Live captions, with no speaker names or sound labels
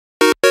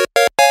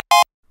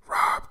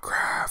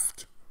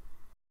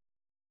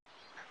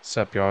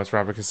Sup y'all, it's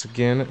Robacus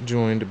again,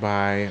 joined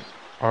by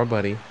our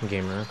buddy,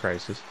 Gamer in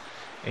Crisis,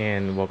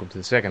 and welcome to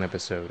the second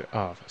episode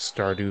of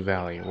Stardew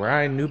Valley, where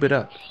I noob it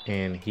up,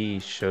 and he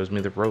shows me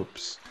the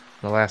ropes.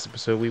 In the last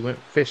episode we went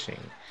fishing,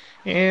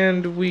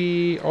 and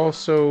we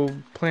also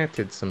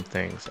planted some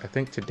things. I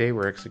think today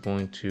we're actually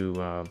going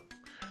to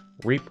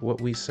reap what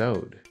we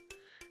sowed.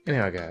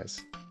 Anyhow guys,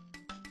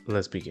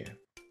 let's begin.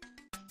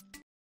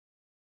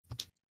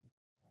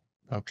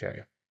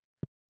 Okay.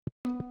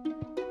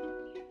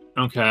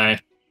 Okay.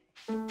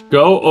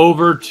 Go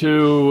over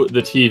to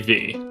the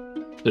TV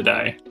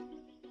today.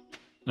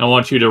 I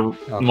want you to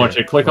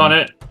click on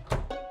it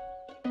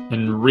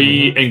and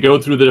and go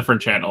through the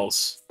different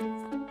channels.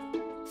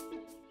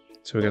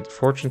 So we got the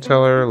fortune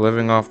teller,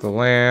 living off the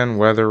land,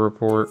 weather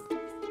report.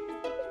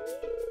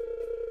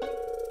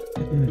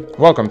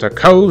 Welcome to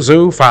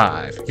Kozu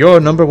 5, your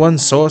 #1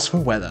 source for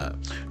weather,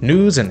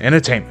 news and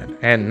entertainment.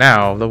 And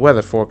now the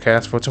weather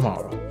forecast for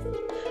tomorrow.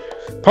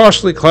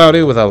 Partially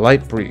cloudy with a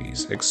light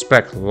breeze.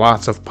 Expect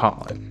lots of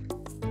pollen.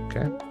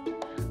 Okay.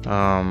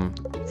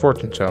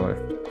 Fortune teller.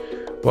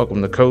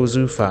 Welcome to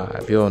Kozu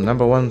 5, your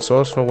 #1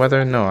 source for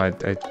weather. No, I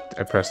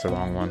pressed the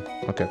wrong one.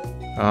 Okay.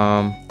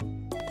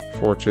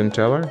 Fortune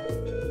teller.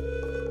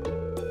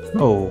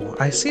 Oh,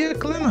 I see a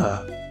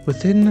glimmer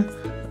within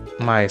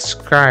my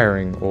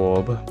scrying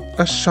orb,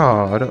 a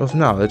shard of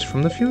knowledge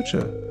from the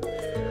future.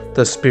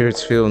 The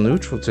spirits feel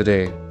neutral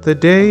today. The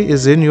day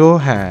is in your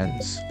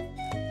hands.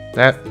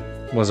 That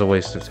was a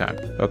waste of time.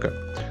 Okay.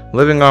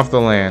 Living off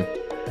the land.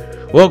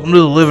 Welcome to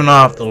the Living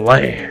Off the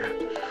Land.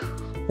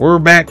 We're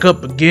back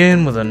up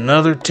again with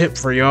another tip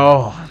for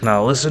y'all.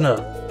 Now listen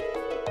up.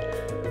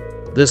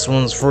 This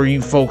one's for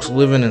you folks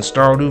living in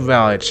Stardew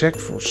Valley. Check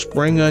for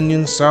spring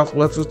onions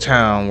southwest of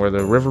town where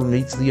the river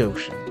meets the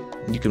ocean.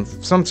 You can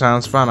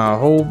sometimes find a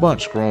whole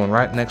bunch growing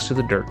right next to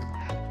the dirt.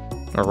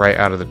 Or right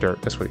out of the dirt,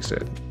 that's what he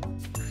said.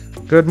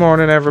 Good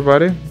morning,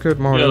 everybody. Good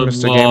morning,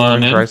 Mr.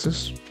 Gamer in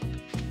Crisis.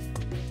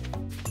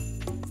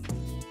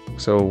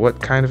 So what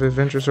kind of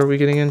adventures are we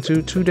getting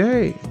into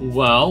today?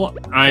 Well,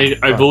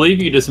 I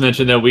believe you just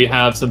mentioned that we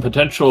have some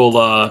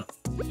potential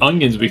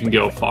onions we can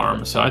go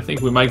farm, so I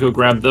think we might go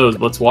grab those.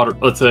 Let's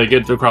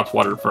get the crops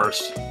watered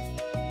first.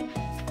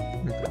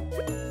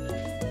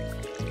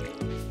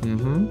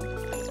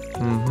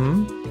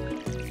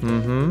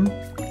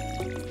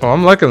 Oh,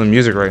 I'm liking the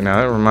music right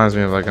now. That reminds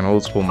me of like an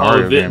old school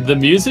Mario game. The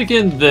music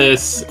in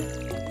this,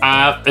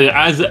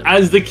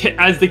 as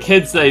the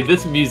kids say,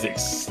 this music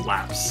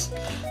slaps.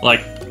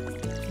 Like,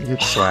 it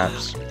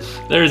slaps.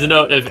 There's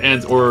no ifs,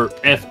 ands,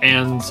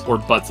 or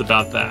buts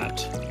about that.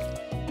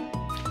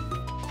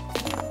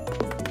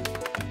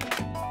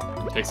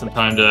 Take some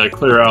time to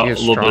clear out a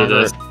little bit of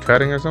this.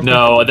 Cutting or something?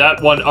 No, that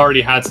one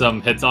already had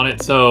some hits on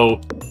it. So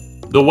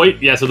the way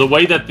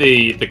that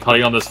the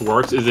cutting on this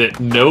works is it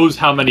knows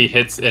how many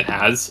hits it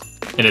has,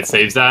 and it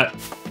saves that.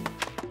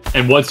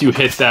 And once you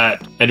hit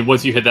that,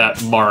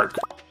 mark,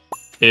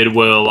 it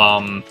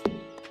will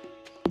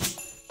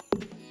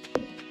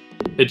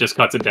it just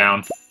cuts it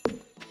down.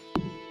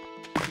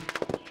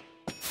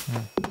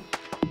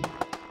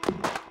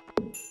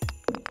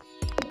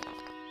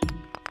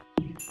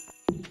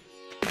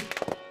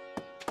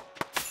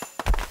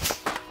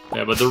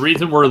 Yeah, but the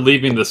reason we're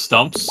leaving the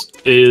stumps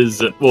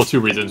is, well, two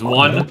reasons.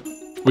 One,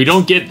 we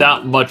don't get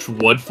that much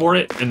wood for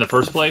it in the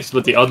first place,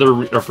 but the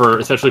other,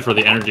 especially for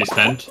the energy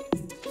spent.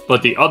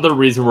 But the other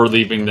reason we're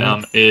leaving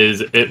them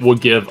is it will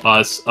give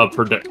us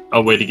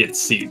a way to get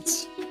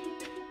seeds.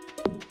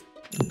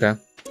 Okay.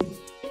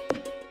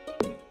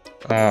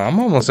 I'm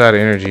almost out of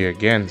energy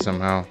again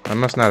somehow. I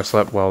must not have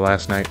slept well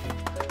last night.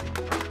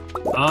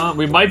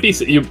 We might be.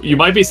 You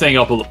might be staying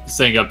up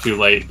too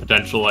late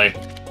potentially.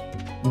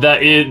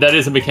 That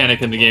is a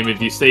mechanic in the game. If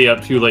you stay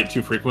up too late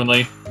too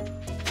frequently.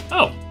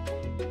 Oh.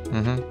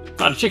 Found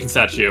a chicken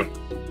statue.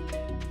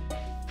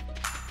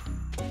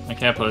 I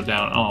can't put it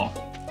down. Oh.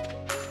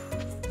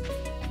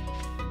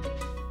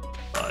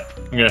 Alright.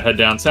 I'm gonna head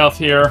down south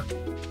here.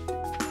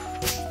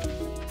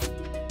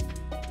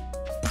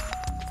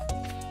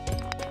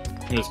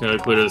 I'm just gonna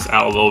clear this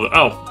out a little bit.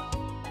 Oh.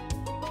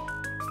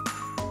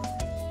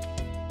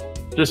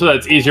 Just so that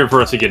it's easier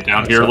for us to get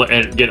down here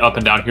and get up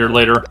and down here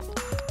later.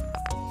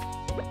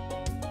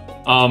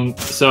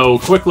 So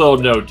quick little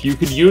note, you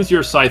could use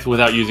your scythe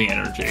without using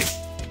energy.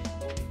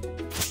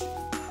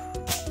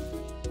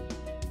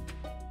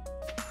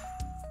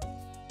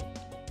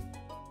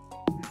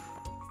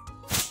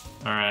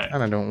 Alright.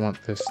 And I don't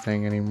want this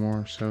thing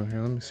anymore, so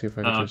here, let me see if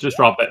I can just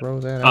drop it. Throw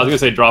that I was gonna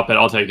say drop it,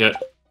 I'll take it.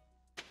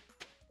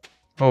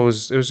 Oh, it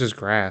was just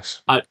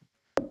grass.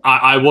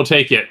 I will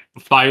take it.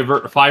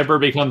 Fiber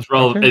becomes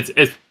relevant.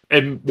 Okay.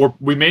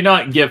 We may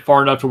not get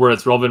far enough to where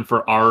it's relevant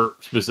for our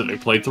specific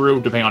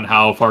playthrough, depending on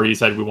how far you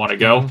said we want to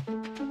go.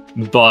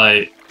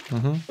 But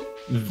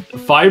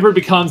fiber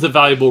becomes a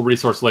valuable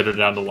resource later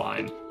down the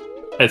line,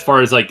 as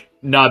far as like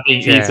not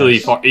being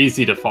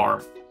easy to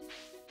farm.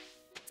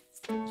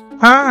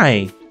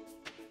 Hi.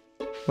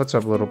 What's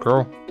up, little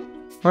girl?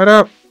 What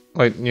up?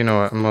 Wait, you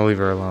know what? I'm gonna leave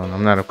her alone.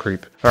 I'm not a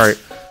creep. All right.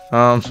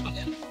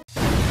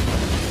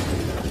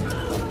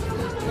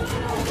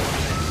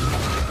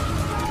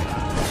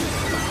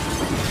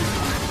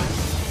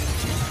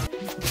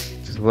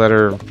 let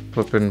her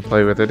flip and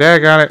play with it. Dad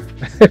got it.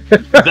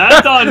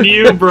 That's on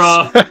you,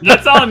 bro.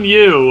 That's on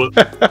you.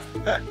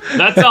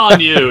 That's on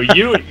you.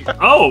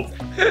 Oh.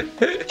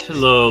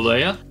 Hello,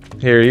 Leia.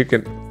 Here, you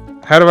can...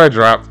 How do I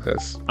drop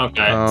this?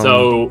 Okay,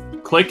 so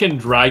click and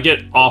drag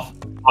it off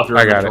your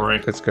inventory. I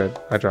got it. It's good.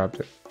 I dropped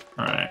it.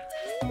 Alright.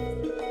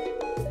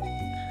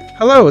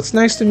 Hello, it's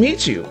nice to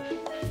meet you.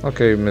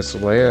 Okay, Miss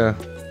Leia.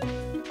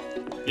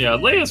 Yeah,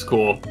 Leia's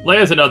cool.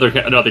 Leia's another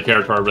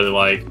character I really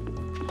like.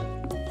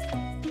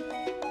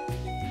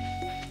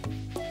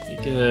 He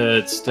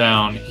gets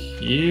down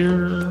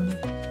here.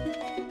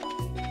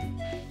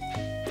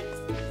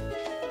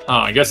 Oh,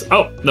 I guess...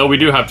 Oh, no, we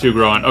do have 2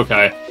 growing.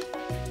 Okay.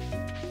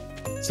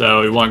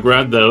 So we want to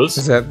grab those.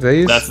 Is that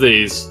these? That's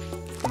these.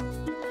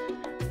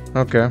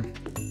 Okay.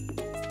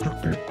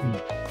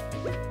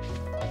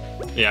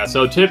 Yeah,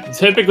 so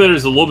typically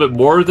there's a little bit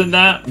more than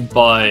that,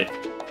 but...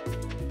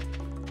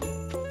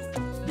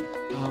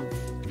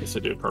 I guess I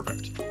do.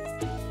 Perfect.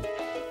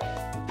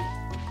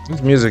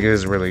 This music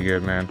is really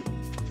good, man.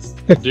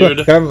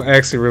 Dude, I'm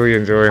actually really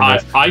enjoying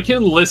this. I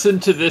can listen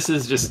to this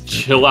as just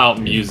chill out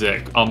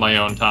music on my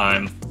own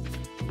time.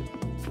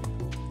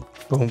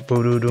 Boom,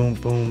 boom, boom,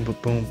 boom,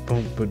 boom,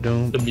 boom,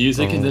 boom. The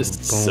music in this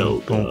is so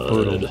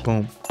good.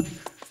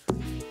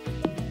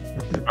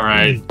 All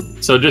right,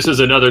 so just as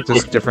another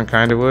just different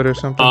kind of wood or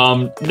something.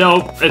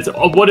 No, it's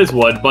wood is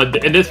wood,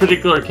 but in this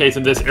particular case,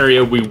 in this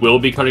area, we will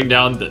be cutting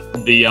down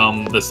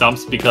the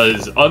stumps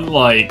because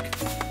unlike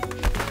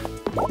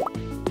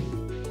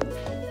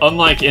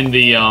in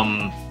the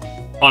on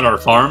our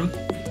farm,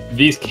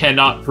 these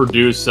cannot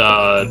produce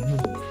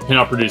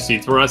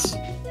seeds for us.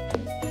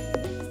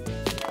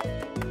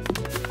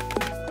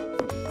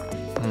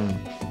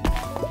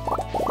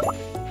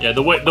 Yeah,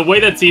 the way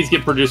that seeds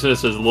get produced in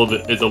this is a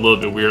little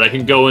bit weird. I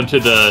can go into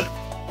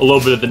a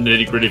little bit of the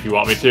nitty gritty if you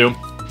want me to.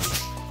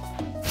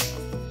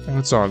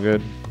 It's all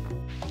good.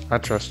 I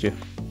trust you.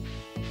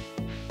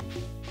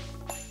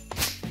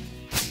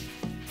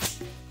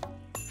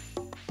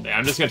 Yeah,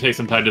 I'm just gonna take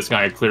some time just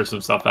kind of clear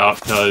some stuff out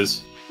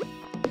because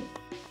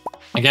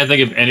I can't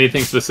think of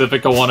anything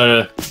specific I want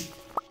to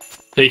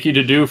take you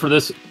to do for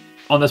this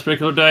on this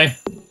particular day.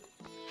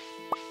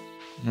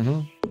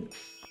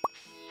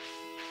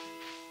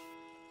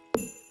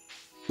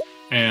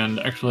 And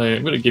actually,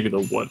 I'm going to give you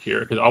the wood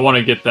here, because I want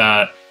to get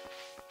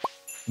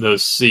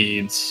those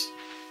seeds.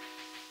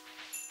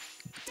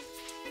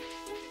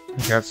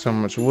 I got so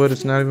much wood,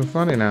 it's not even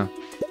funny now.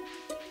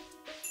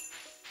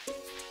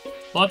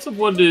 Lots of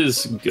wood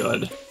is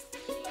good.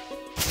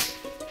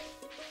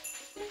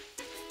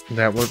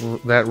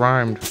 That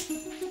rhymed.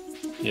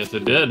 Yes,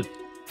 it did.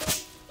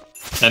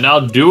 And now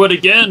do it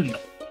again!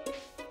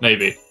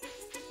 Maybe.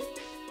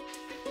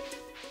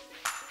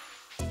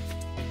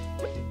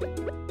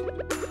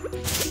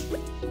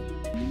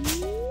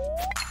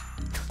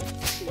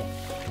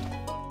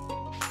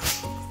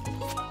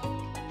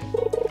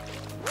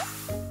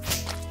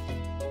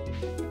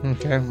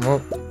 Okay,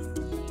 well,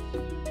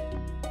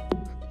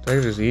 I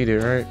can just eat it,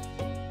 right?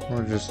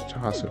 Or just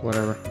toss it,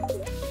 whatever.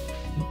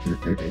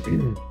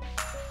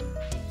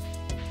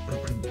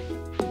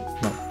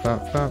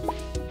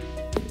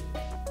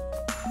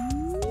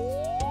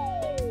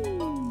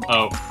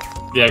 Oh,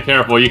 yeah,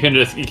 careful. You kind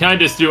of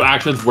just do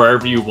actions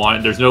wherever you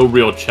want. There's no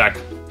real check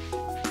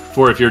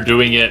for if you're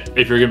doing it,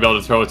 if you're gonna be able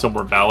to throw it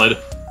somewhere valid.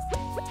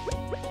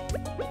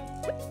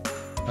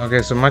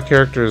 Okay, so my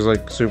character is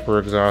like super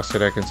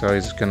exhausted. I can tell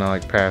he's gonna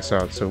like pass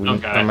out, so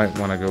I might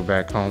want to go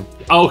back home.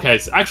 Okay,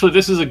 so actually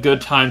this is a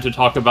good time to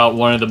talk about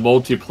one of the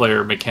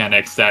multiplayer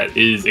mechanics that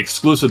is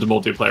exclusive to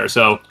multiplayer.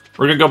 So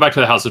we're gonna go back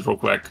to the houses real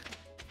quick.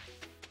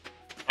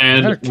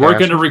 And we're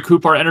gonna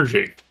recoup our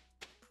energy.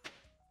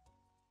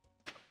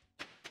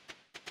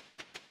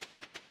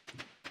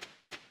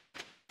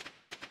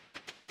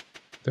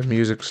 The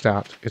music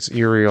stopped. It's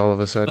eerie all of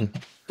a sudden.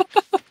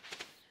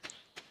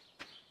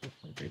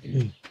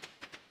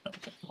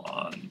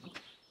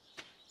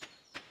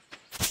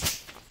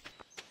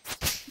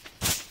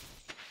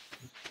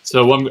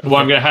 So what I'm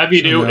going to have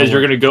you do is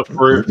you're going to go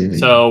for...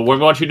 So what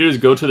I want you to do is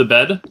go to the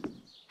bed.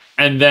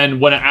 And then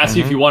when it asks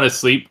you if you want to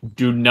sleep,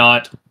 do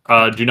not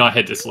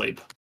hit to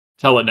sleep.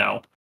 Tell it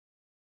no.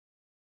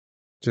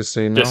 Just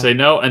say no? Just say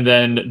no, and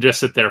then just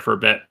sit there for a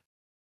bit.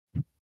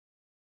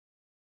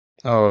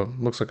 Oh,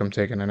 looks like I'm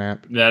taking a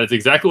nap. That is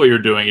exactly what you're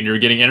doing, and you're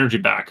getting energy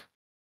back.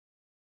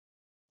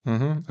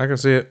 I can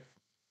see it.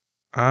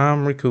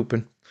 I'm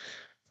recouping.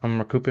 I'm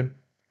recouping.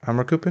 I'm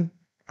recouping.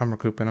 I'm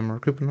recouping. I'm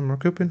recouping. I'm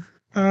recouping.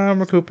 I'm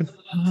recouping.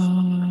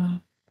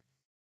 I'm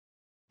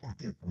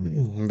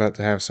about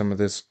to have some of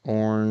this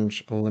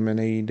orange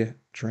lemonade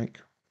drink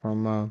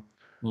from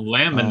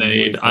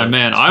lemonade.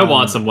 I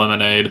want some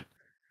lemonade.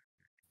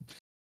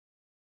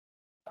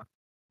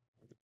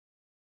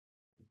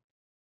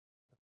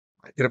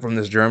 I get it from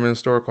this German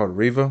store called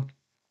Riva.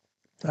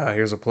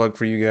 Here's a plug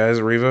for you guys,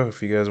 Riva.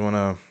 If you guys want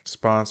to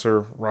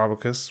sponsor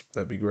Robacus,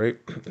 that'd be great.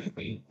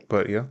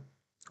 But yeah,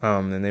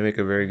 and they make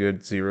a very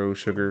good zero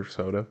sugar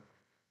soda.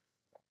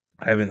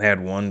 I haven't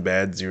had one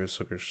bad zero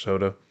sugar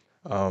soda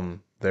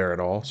there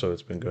at all, so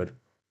it's been good.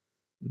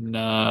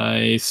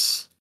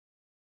 Nice.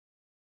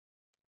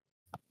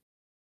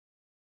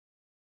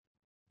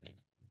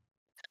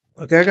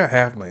 Okay, I got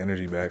half my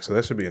energy back, so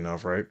that should be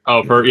enough, right?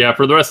 Oh, for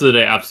the rest of the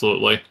day,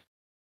 absolutely.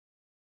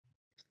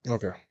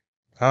 Okay.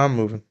 I'm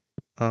moving.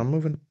 I'm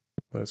moving.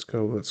 Let's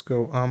go. Let's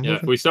go. I'm Yeah,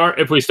 moving. if we start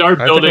I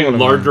think I'm building gonna.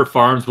 larger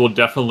farms, we'll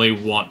definitely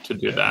want to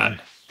do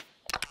that.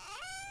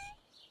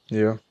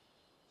 Yeah.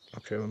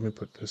 Okay, let me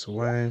put this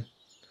away.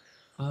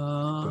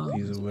 Put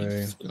these What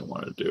away. do I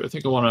want to do? I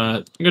think I'm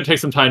gonna take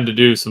some time to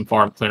do some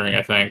farm clearing,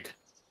 I think.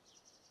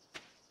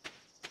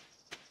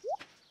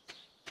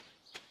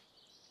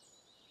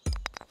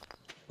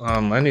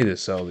 I need to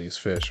sell these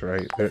fish,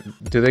 right?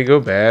 Do they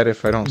go bad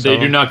if I don't sell They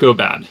do them? not go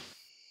bad.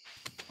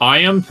 I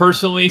am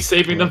personally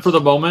saving them for the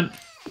moment.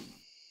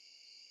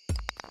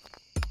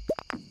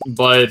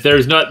 But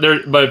there's not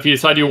there. But if you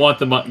decide you want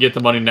to get the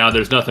money now,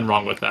 there's nothing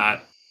wrong with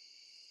that.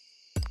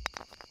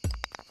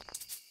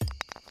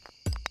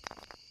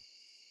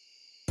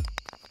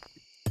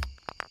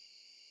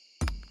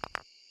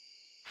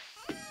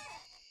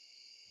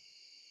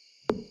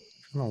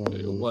 I don't want to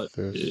lose What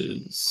this.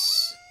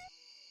 is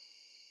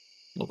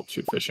level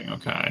 2 fishing?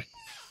 Okay.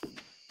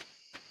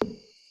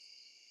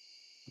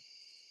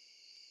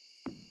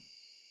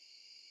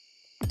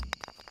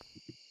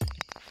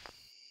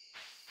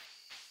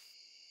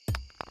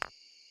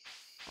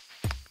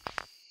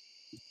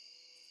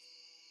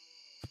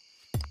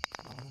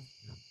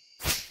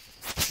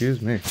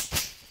 Excuse me.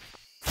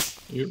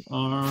 You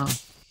are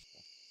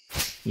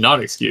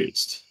not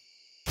excused.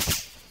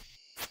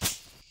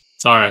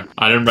 Sorry,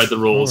 I didn't write the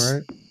rules. All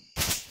right.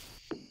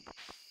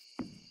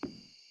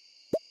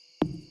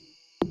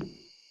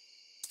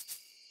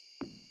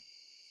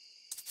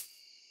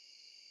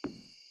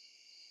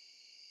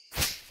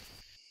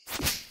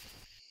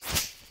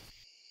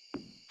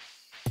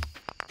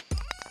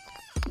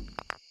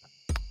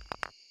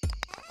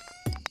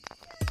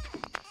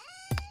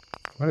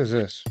 What is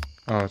this?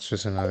 Oh, it's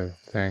just another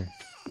thing.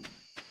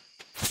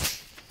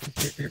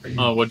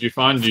 What'd you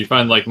find? Did you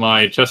find like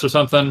my chest or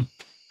something?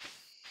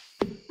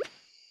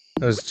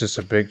 It was just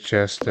a big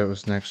chest that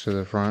was next to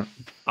the front.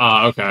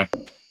 Okay.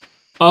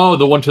 Oh,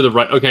 the one to the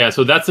right. Okay, yeah,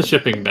 so that's the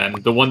shipping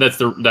bin. The one that's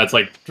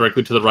like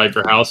directly to the right of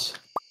your house,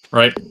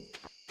 right?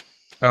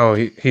 Oh,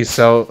 he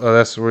sell. Oh,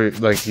 that's where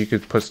like you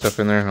could put stuff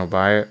in there and he'll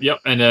buy it. Yep,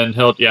 and then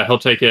he'll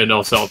take it and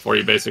he'll sell it for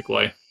you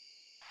basically.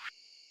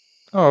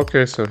 Oh,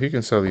 okay. So he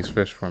can sell these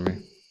fish for me.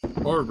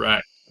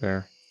 Correct.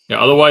 There. Yeah.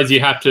 Otherwise, you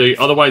have to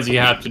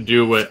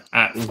do it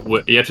at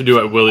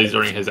Willie's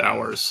during his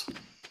hours.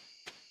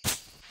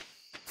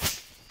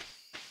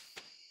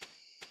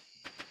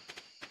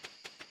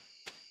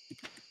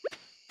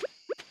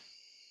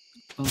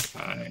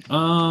 Okay.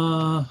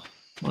 What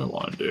do I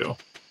want to do?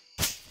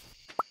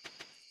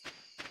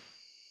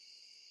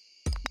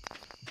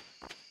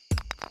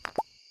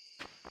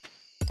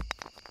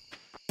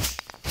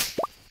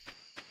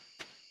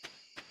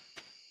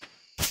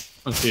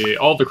 Let's see.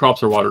 All the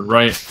crops are watered,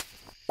 right?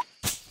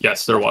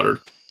 Yes, they're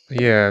watered.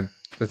 Yeah,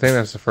 I think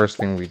that's the first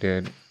thing we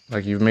did.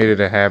 Like you've made it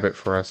a habit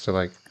for us to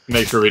like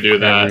Make sure we do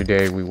that every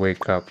day. We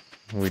wake up,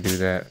 and we do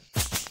that.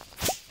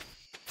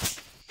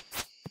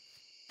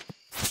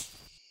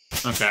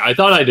 Okay, I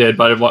thought I did,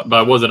 but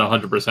I wasn't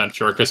 100%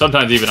 sure because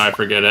sometimes even I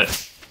forget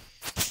it.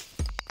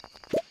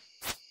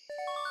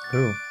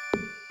 Ooh,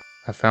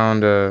 I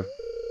found a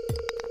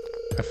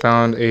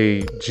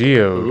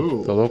geode.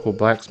 Ooh. The local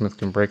blacksmith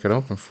can break it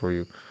open for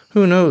you.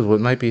 Who knows what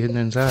might be hidden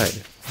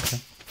inside? Okay.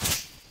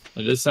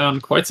 It does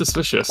sound quite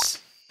suspicious.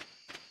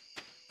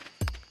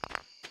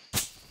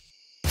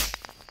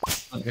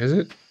 Is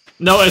it?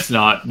 No, it's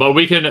not. But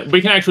we can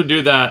actually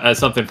do that as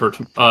something for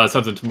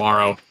something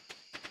tomorrow.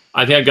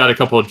 I think I got a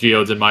couple of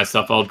geodes in my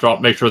stuff. I'll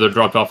make sure they're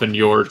dropped off in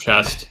your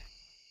chest.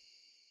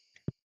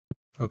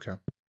 Okay.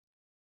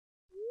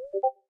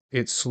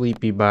 It's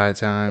sleepy by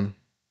time.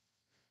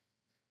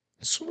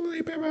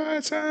 Sleepy by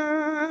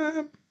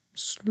time.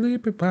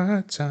 Sleepy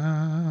by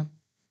time.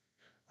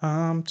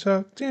 I'm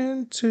tucked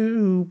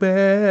into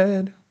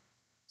bed.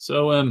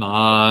 So am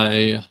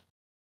I.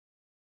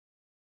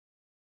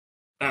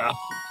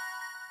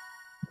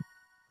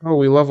 Oh,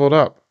 we leveled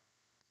up.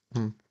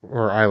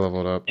 Or I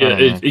leveled up. Yeah,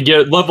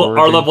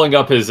 our leveling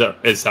up is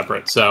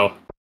separate. So,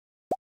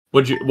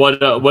 what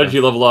did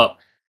you level up?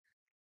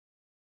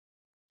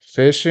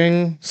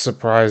 Fishing,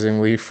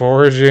 surprisingly,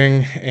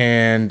 foraging,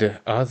 and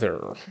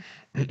other.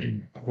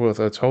 With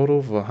a total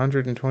of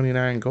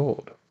 129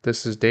 gold.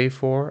 This is day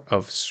 4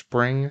 of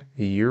spring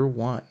year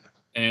 1.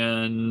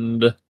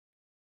 And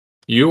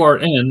you are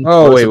in.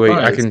 Oh, wait.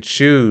 I can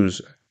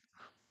choose.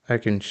 I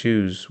can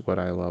choose what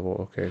I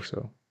level. Okay,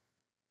 so.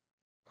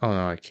 Oh,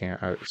 no, I can't.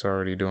 It's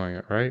already doing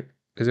it, right?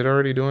 Is it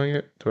already doing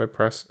it? Do I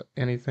press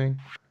anything?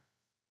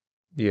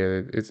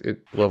 Yeah, it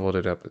leveled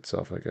it up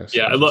itself, I guess.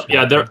 Yeah,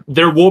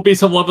 there will be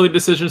some leveling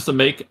decisions to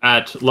make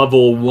at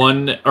level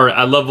 1 or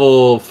at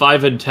level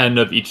 5 and 10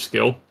 of each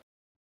skill.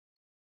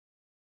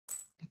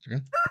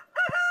 Okay.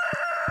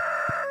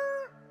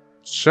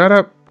 Shut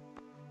up!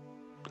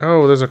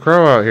 Oh, there's a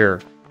crow out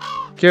here.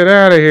 Get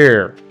out of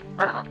here!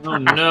 Oh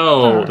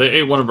no, they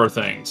ate one of our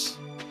things.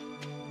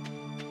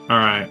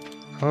 Alright.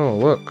 Oh,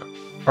 look.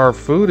 Our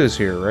food is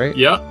here, right?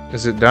 Yep.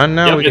 Is it done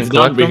now? Yep, We can it's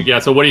done. collect them? Yeah,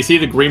 so when you see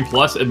the green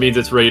plus, it means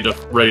it's ready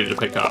to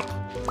pick up.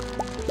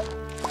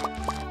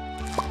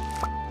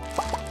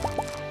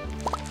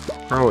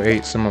 Crow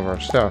ate some of our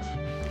stuff.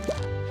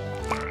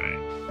 Alright.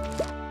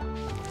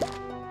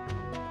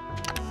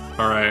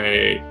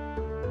 Alright.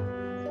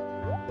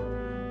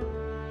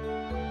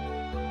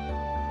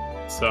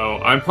 So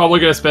I'm probably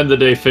gonna spend the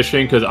day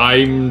fishing because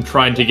I'm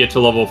trying to get to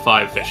level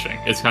 5 fishing.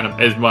 It's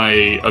is my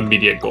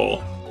immediate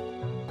goal.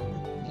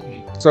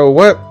 So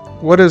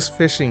what does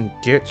fishing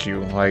get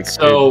you? Like,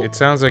 so, it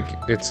sounds like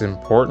it's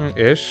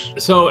important-ish.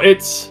 So what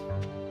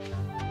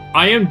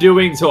I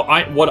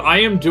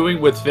am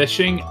doing with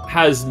fishing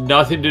has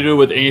nothing to do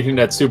with anything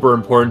that's super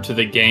important to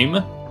the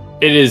game.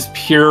 It is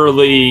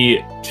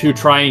purely to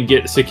try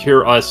and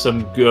secure us a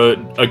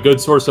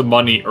good source of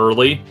money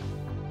early,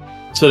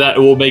 so that it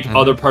will make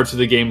other parts of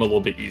the game a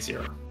little bit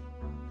easier.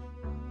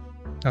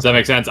 Does that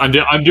make sense? I'm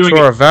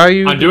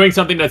doing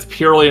something that's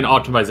purely an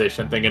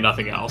optimization thing and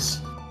nothing else.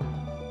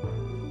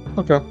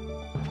 Okay.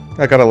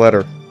 I got a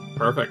letter.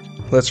 Perfect.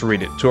 Let's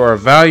read it. To our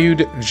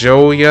valued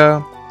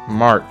Joja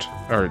Mart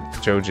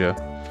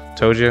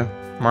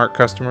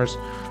customers,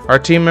 our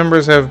team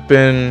members have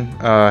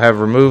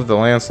removed the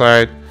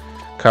landslide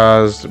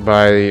caused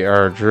by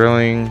our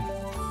drilling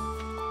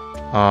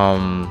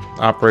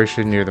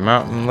operation near the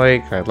mountain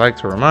lake. I'd like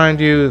to remind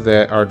you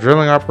that our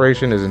drilling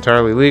operation is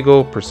entirely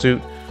legal.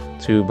 Pursuit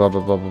to blah blah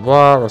blah blah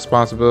blah.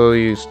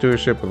 Responsibility,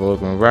 stewardship of the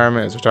local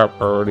environment is our top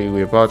priority.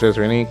 We apologize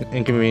for any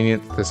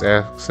inconvenience this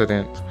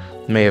accident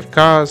may have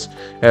caused.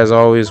 As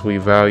always, we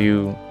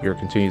value your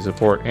continued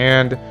support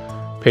and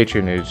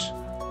patronage.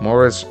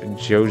 Morris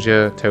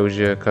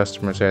Joja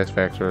customer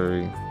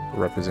satisfactory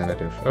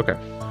representative. Okay.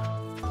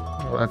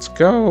 Let's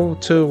go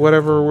to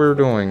whatever we're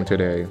doing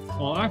today.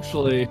 Well,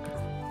 actually,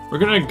 we're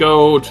gonna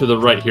go to the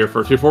right here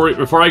first.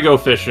 Before I go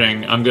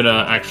fishing, I'm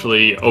gonna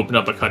actually open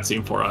up a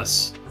cutscene for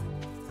us.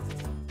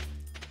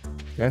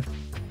 Okay.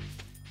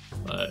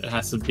 It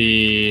has to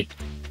be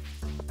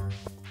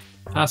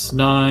past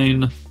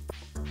 9.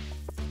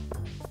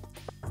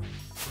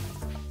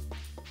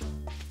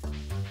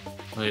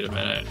 Wait a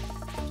minute.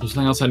 There's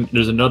something else.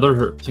 There's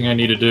another thing I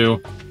need to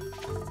do.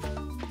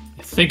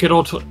 I think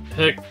it'll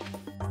hit.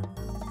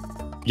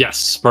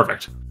 Yes,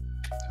 perfect.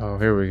 Oh,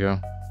 here we go.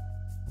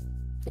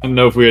 I don't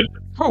know if we had.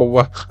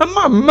 Oh,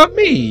 Mamma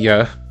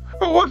Mia!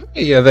 Oh,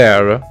 hey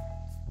there.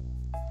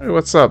 Hey,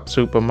 what's up,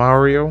 Super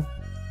Mario?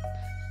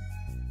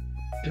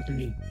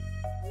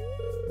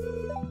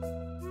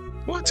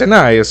 What an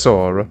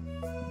eyesore.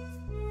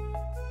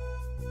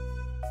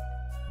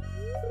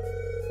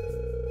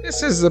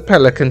 This is the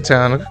Pelican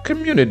Town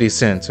Community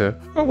Center,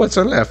 or what's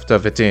left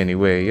of it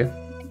anyway.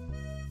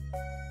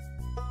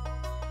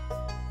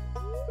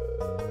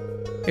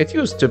 It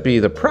used to be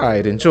the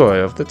pride and joy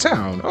of the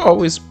town,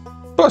 always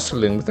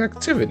bustling with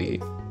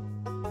activity.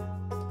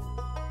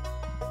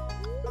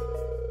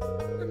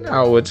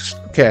 Now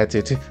just look at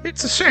it,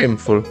 it's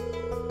shameful.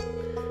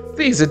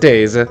 These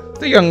days,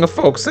 the younger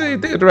folks,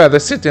 they'd rather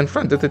sit in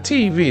front of the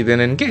TV than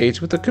engage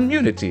with the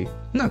community.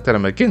 Not that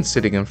I'm against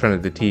sitting in front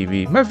of the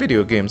TV, my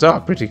video games are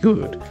pretty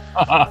good.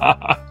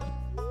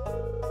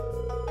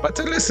 But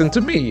listen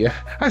to me,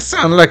 I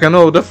sound like an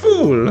older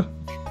fool.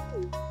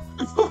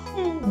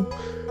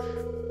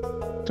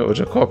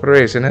 Joja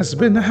Corporation has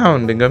been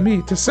hounding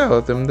me to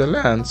sell them the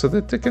land so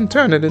that they can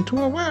turn it into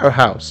a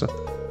warehouse.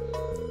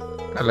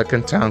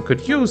 Pelican Town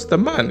could use the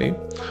money,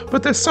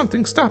 but there's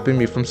something stopping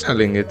me from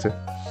selling it.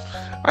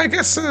 I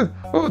guess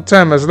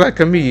old-timers like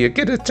me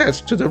get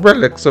attached to the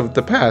relics of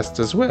the past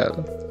as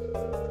well.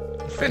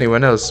 If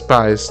anyone else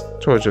buys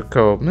Joja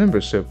Co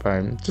membership,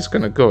 I'm just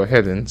gonna go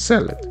ahead and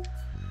sell it.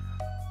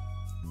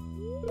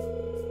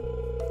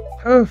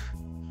 Oh,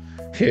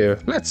 here,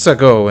 let's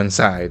go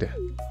inside.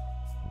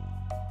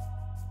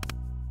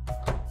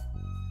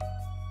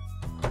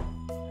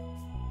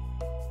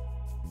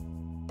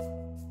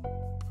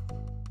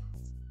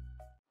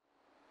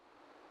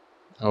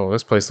 Oh,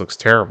 this place looks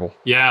terrible.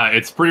 Yeah,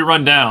 it's pretty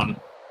run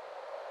down.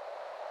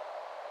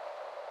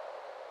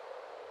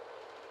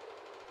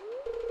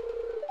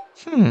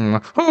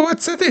 Oh,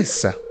 what's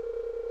this?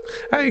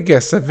 I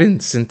guess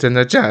Vincent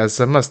and Jazz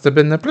must have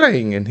been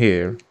playing in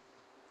here.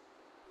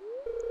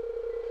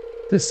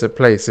 This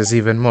place is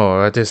even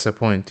more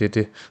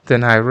disappointed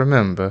than I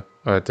remember,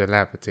 or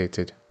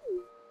dilapidated.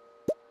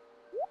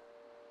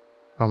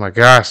 Oh my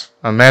gosh,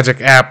 a magic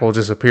apple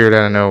just appeared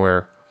out of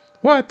nowhere.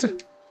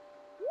 What?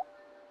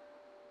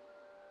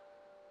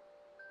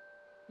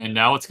 And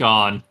now it's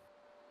gone.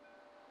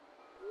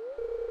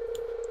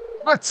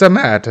 What's the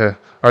matter?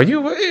 Are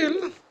you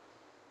ill?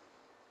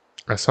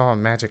 I saw a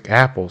magic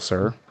apple,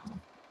 sir.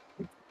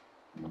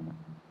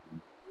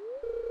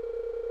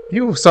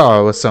 You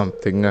saw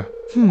something.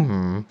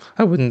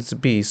 I wouldn't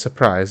be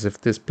surprised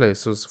if this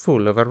place was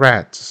full of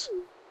rats.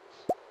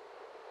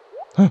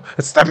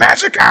 It's the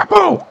magic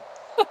apple!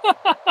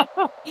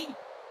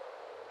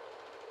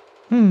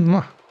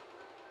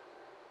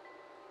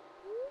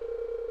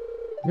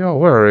 You're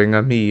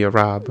worrying me,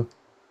 Rob.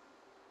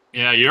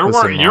 Yeah, you're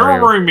Listen,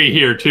 worrying me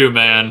here too,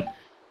 man.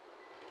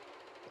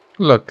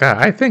 Look,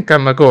 I think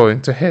I'm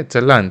going to head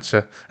to lunch.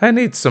 I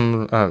need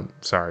some.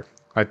 Sorry,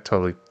 I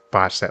totally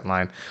botched that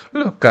line.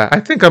 Look, I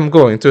think I'm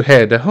going to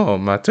head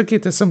home to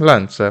get some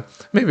lunch.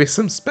 Maybe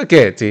some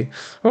spaghetti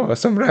or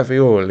some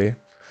ravioli.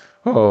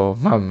 Oh,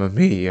 mamma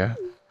mia.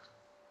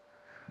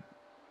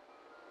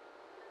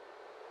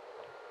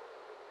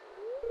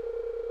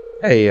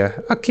 Hey,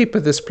 I'll keep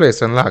this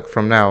place unlocked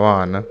from now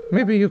on.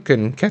 Maybe you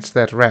can catch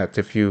that rat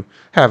if you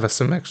have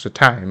some extra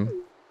time.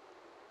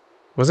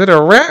 Was it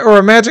a rat or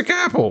a magic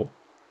apple?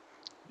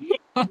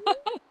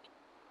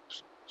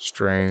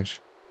 Strange.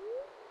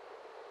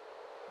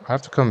 I'll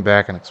have to come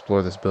back and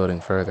explore this building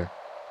further.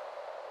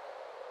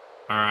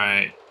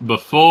 Alright,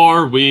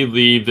 before we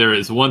leave, there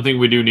is one thing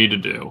we do need to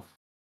do.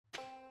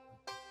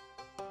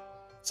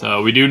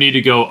 So, we do need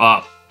to go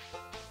up.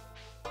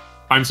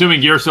 I'm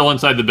assuming you're still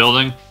inside the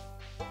building?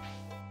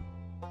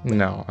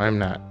 No, I'm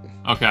not.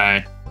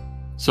 Okay.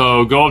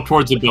 So, go up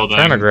towards the building.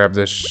 I'm trying to grab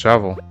this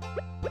shovel.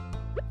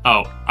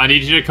 Oh, I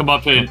need you to come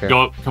up and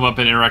come up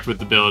and interact with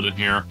the building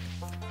here.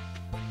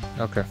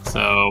 Okay.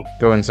 So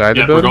go inside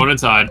the building? We're going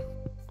inside.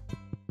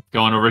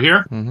 Going over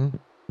here? Mm-hmm.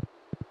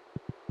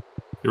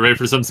 You ready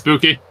for some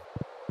spooky?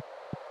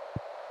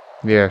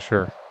 Yeah,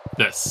 sure.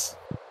 This.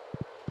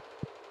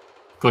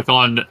 Click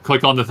on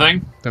the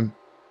thing.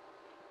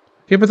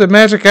 Yeah, but the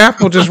magic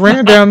apple just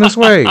ran down this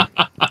way. All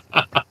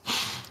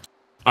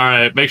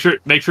right, make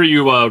sure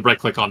you right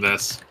click on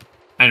this.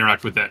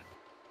 Interact with it.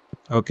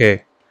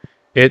 Okay.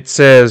 It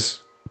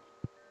says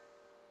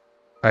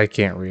I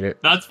can't read it.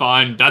 That's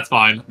fine. That's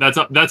fine.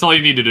 That's all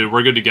you need to do.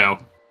 We're good to go.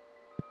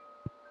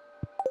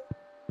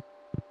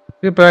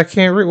 Yeah, but I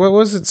can't read. What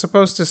was it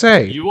supposed to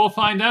say? You will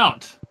find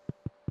out.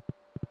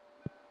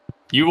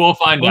 You will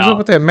find out. What's up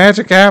with that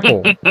magic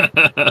apple?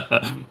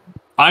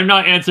 I'm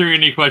not answering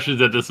any questions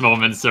at this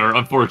moment, sir,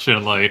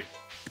 unfortunately.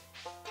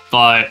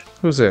 But...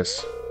 Who's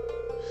this?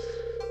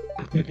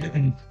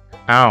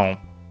 Oh,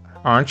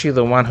 aren't you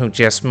the one who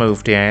just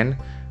moved in?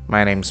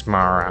 My name's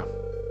Mara.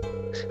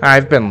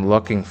 I've been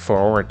looking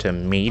forward to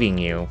meeting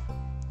you.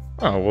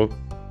 Oh, well,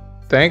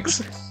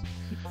 thanks.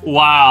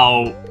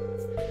 Wow.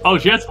 Oh,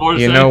 she has more to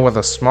say. You know, with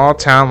a small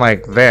town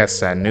like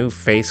this, a new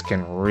face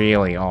can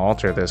really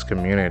alter this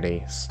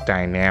community's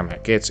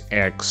dynamic. It's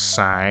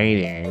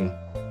exciting.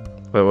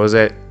 What was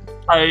it?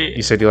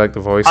 You said you liked the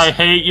voice? I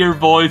hate your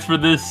voice for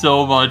this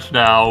so much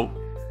now.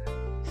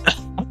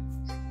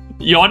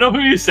 You all know who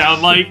you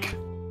sound like?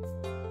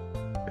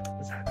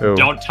 Who?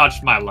 Don't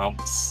touch my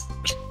lumps.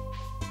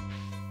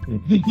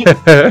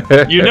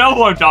 You know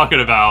who I'm talking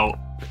about.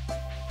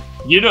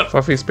 You know.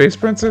 Fluffy Space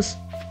Princess?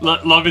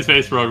 Lovely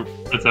Space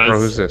Princess. Bro,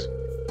 who's this?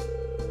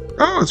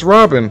 Oh, it's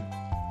Robin.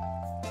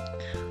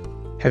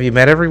 Have you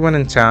met everyone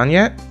in town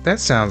yet? That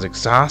sounds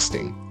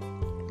exhausting.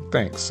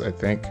 Thanks, I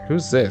think.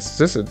 Who's this? Is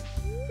this a...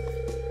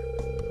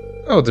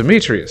 Oh,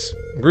 Demetrius.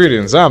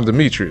 Greetings, I'm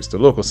Demetrius, the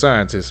local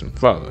scientist and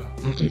father.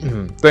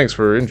 Thanks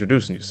for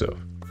introducing yourself.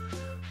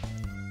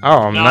 Oh,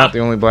 I'm not the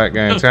only black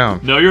guy in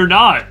town. No, you're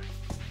not.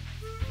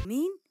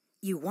 Mean?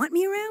 You want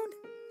me around?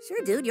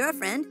 Sure, dude, you're a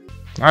friend.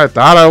 I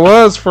thought I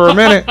was for a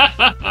minute.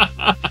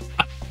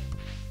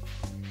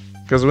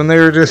 Because when they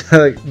were just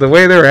like, the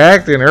way they were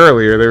acting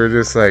earlier, they were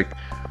just like,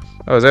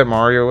 oh, is that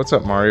Mario? What's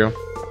up, Mario?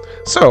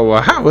 So,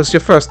 how was your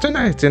first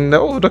night in the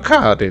older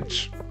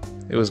cottage?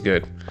 It was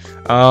good.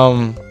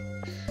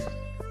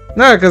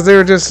 No, because they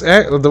were just,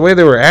 the way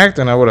they were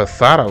acting, I would have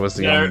thought I was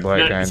the only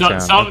black guy in town.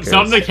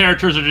 Some of the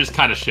characters are just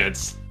kind of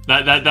shits.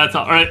 That's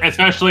all,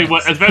 especially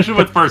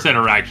with first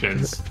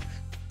interactions.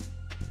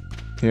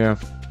 Yeah.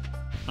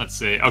 Let's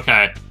see.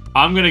 Okay,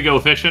 I'm gonna go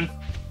fishing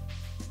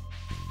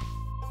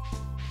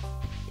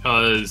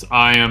because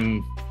I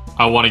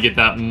want to get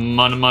that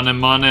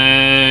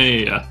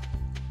money.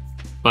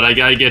 But I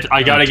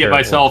gotta get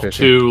myself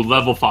to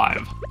level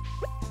 5.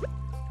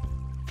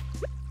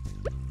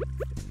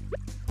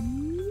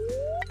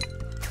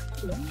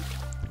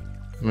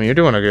 I mean, you're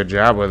doing a good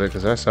job with it,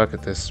 because I suck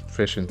at this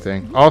fishing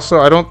thing. Also,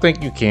 I don't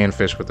think you can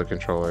fish with the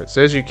controller. It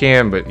says you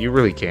can, but you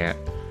really can't.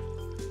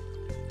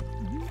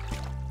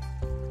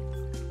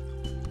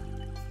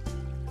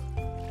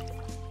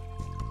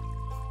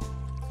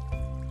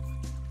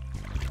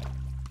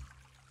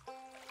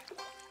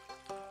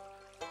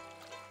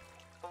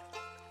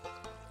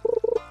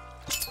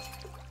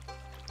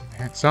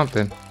 That's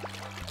something.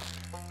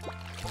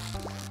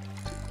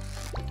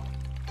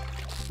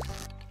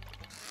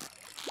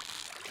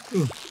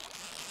 Ooh.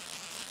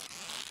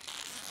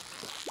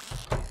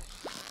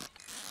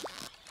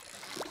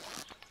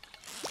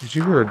 Did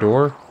you hear a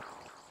door?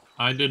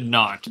 I did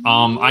not.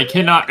 I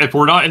cannot. If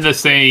we're not in the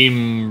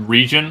same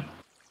region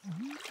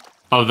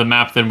of the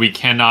map, then we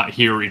cannot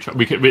hear each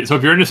other. So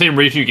if you're in the same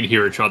region, you can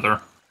hear each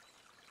other.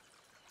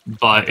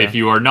 But if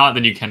you are not,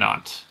 then you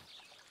cannot.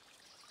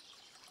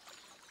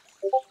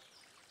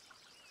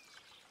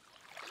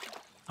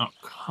 Oh,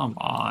 come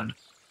on.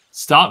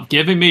 Stop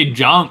giving me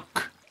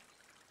junk.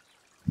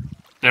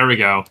 There we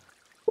go.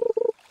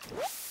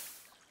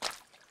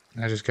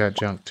 I just got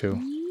junk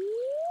too.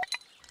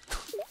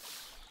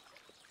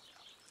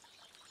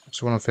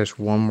 Just want to fish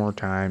one more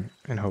time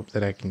and hope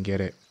that I can get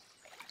it.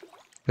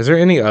 Is there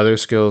any other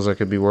skills I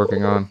could be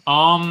working on?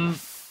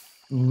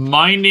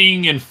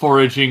 Mining and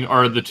foraging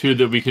are the two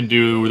that we can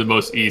do the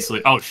most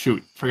easily. Oh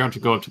shoot, forgot to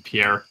go up to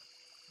Pierre.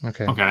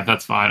 Okay. Okay,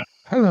 that's fine.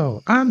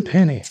 Hello, I'm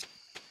Penny.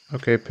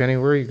 Okay, Penny,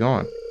 where are you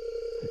going?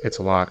 It's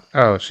locked.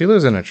 Oh, she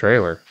lives in a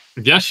trailer.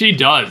 Yes, she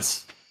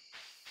does.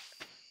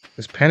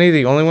 Is Penny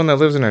the only one that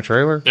lives in a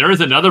trailer? There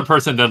is another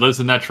person that lives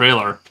in that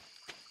trailer.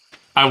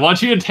 I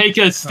want you to take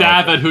a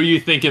stab at who you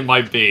think it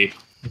might be,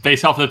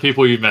 based off of the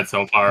people you've met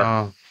so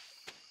far.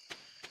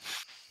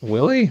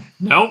 Willie?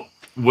 Nope.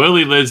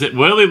 Willie lives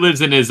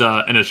in his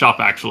in a shop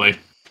actually.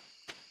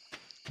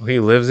 He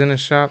lives in a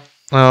shop?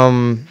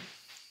 I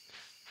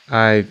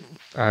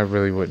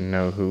really wouldn't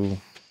know who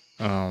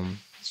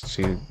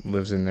she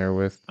lives in there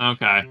with.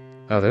 Okay.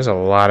 Oh, there's a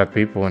lot of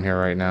people in here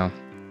right now.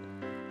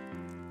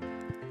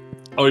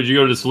 Oh, did you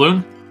go to the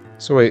saloon?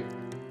 So wait,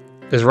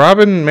 is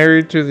Robin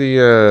married to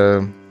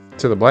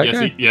the black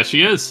guy? Yes,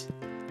 she is.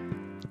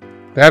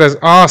 That is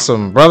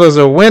awesome. Brothers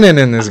are winning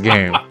in this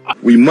game.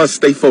 We must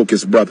stay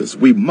focused, brothers.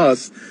 We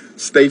must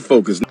stay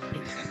focused.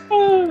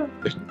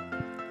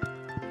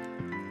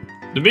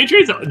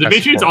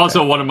 Dimitri's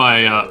also one of my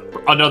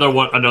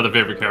another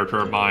favorite character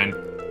of mine.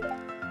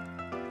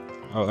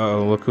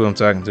 Oh, look who I'm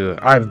talking to.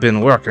 I've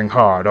been working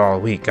hard all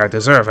week. I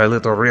deserve a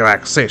little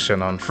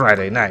relaxation on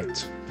Friday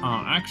night.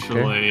 Oh,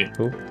 actually... Okay,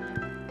 cool.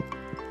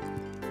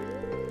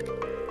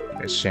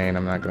 It's Shane.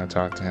 I'm not going to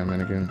talk to him.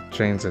 And again,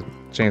 Shane's a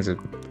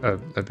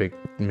big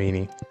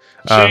meanie.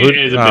 Shane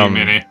is a big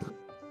meanie.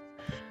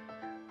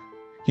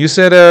 You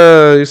said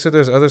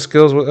there's other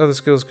skills. What other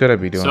skills could I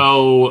be doing?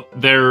 So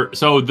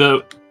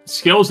the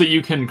skills that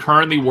you can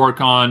currently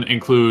work on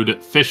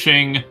include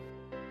fishing,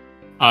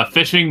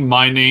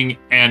 mining,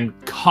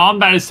 and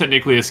combat is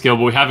technically a skill,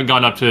 but we haven't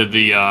gone up to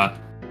the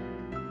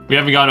we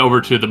haven't gone over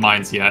to the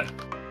mines yet.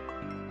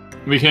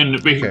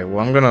 Okay,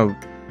 well, I'm gonna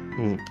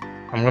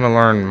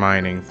learn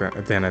mining.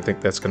 Then I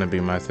think that's gonna be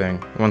my thing.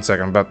 One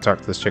second, I'm about to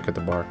talk to this chick at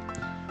the bar.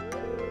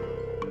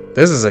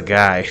 This is a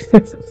guy.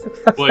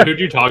 Wait, who'd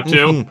you talk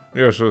to?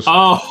 Yes, it's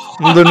oh,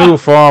 the new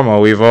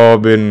farmer we've all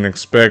been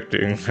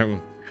expecting,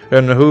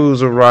 and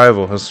whose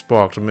arrival has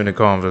sparked many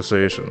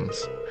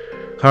conversations.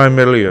 I'm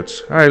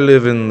Elliot. I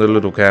live in the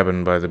little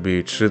cabin by the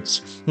beach.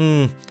 It's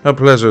a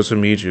pleasure to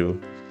meet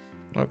you.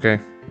 Okay,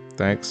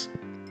 thanks.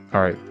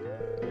 All right.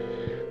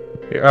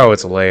 Oh,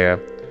 it's Leia.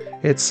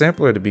 It's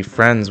simpler to be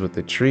friends with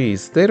the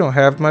trees. They don't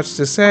have much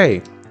to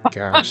say.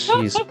 Gosh,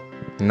 she's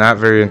not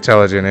very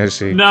intelligent, is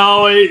she?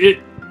 No,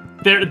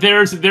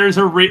 there's a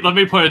let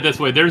me put it this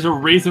way. There's a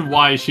reason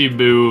why she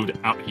moved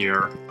out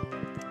here.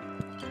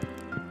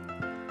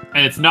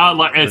 And it's not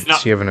like Does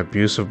she have an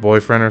abusive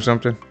boyfriend or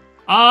something?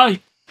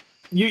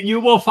 You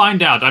will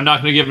find out. I'm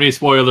not going to give any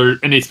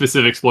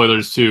specific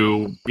spoilers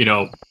to,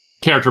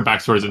 character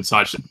backstories and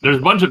such. There's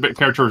a bunch of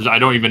characters I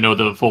don't even know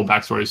the full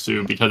backstories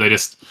to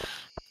because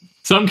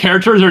some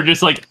characters are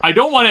just like, I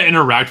don't want to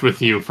interact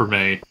with you for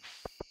me.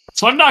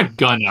 So I'm not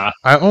gonna.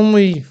 I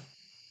only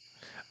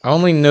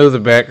know the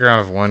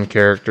background of one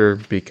character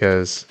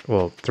because,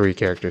 well, 3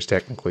 characters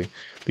technically,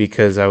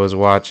 because I was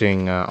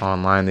watching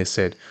online. They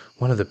said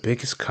one of the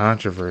biggest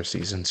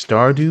controversies in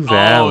Stardew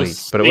Valley,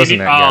 but it wasn't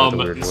that guy with the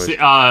weird voice.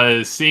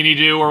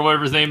 Sinidu or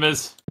whatever his name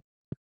is.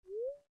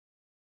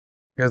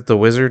 That's the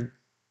wizard.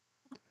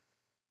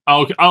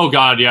 Oh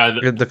God, yeah.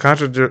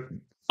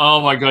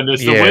 Oh my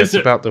goodness, the wizard. It's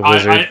about the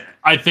wizard.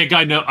 I think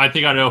I know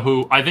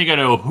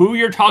who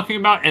you're talking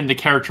about, and the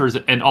characters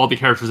and all the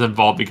characters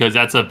involved, because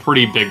that's a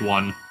pretty big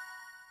one.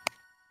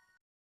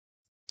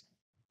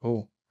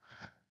 Oh,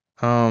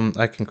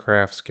 I can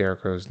craft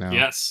scarecrows now.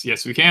 Yes,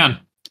 we can.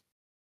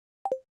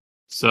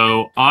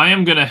 So I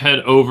am gonna head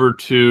over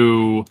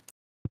to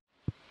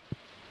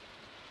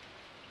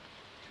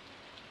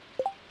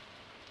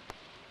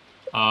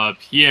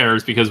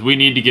Pierre's because we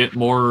need to get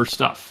more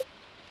stuff.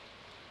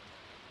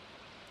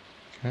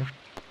 Okay.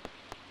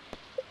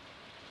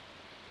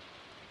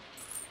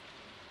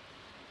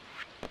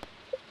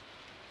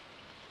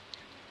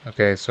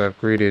 Okay, so I've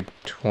greeted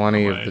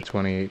 20 of the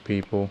 28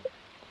 people.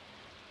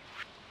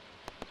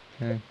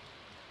 Okay.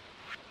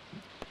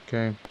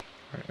 Right,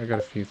 I got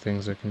a few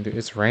things I can do.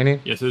 It's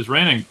raining? Yes, it's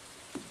raining.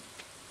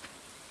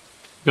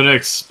 Gonna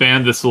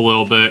expand this a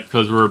little bit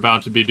because we're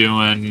about to be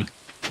doing...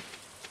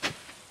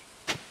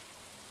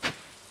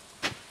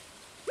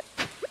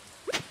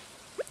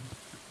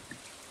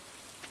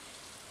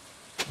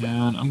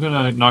 And I'm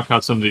gonna knock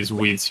out some of these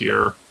weeds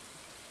here.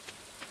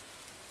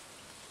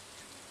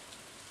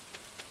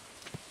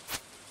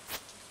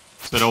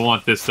 So I don't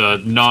want this to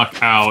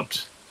knock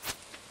out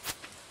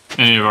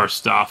any of our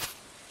stuff.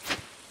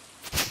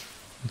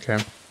 Okay.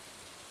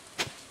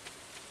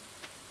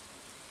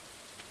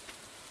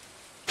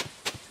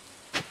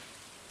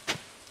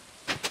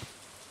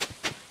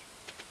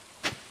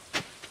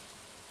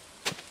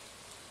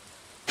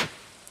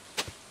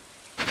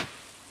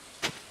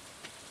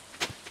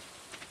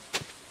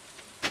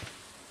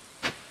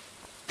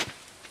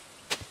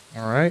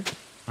 Alright.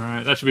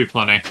 Alright, that should be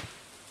plenty.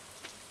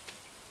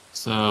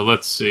 So,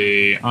 let's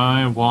see.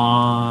 I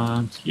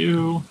want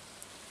you.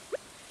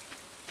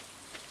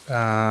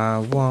 I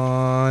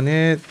want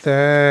it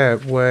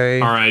that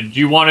way. Alright, do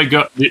you want to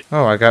go...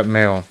 Oh, I got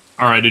mail.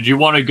 Alright, did you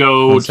want to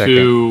go 1 second.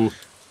 to...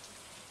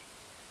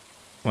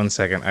 1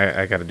 second,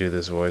 I gotta do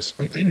this voice.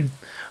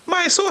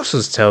 My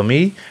sources tell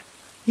me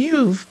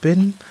you've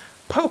been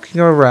poking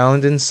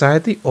around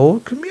inside the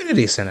old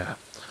community center.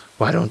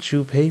 Why don't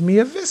you pay me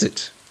a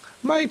visit?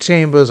 My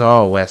chambers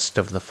are west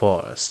of the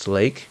forest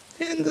lake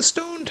in the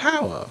stone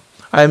tower.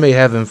 I may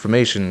have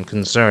information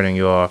concerning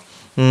your,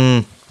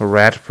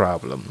 rat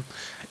problem.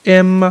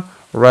 M.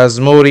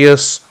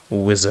 Rasmodius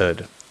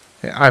Wizard.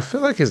 I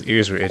feel like his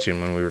ears were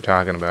itching when we were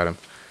talking about him.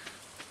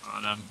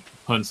 And I'm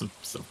putting some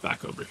stuff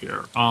back over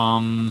here.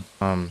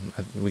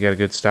 We got a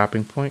good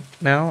stopping point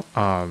now.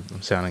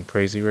 I'm sounding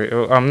crazy right.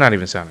 Oh, I'm not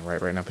even sounding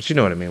right now, but you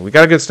know what I mean. We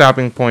got a good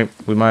stopping point.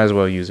 We might as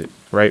well use it,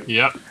 right?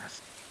 Yep.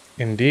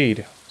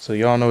 Indeed. So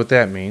y'all know what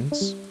that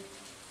means.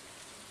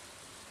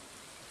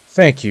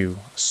 Thank you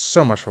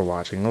so much for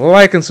watching.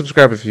 Like and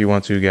subscribe if you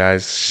want to,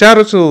 guys. Shout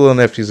out to the little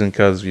nephews and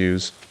cuz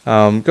views.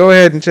 Go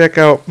ahead and check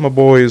out my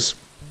boys'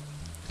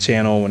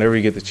 channel whenever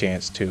you get the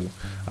chance to.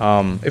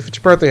 If it's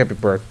your birthday, happy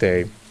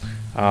birthday.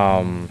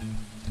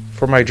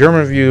 For my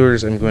German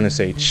viewers, I'm going to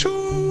say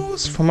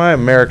choose. For my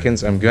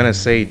Americans, I'm going to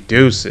say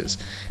deuces.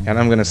 And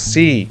I'm going to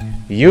see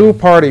you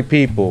party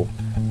people,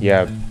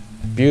 yeah,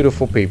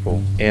 beautiful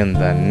people, in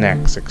the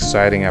next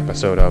exciting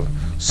episode of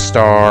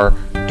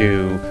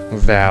Stardew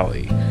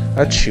Valley.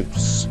 A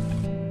choose.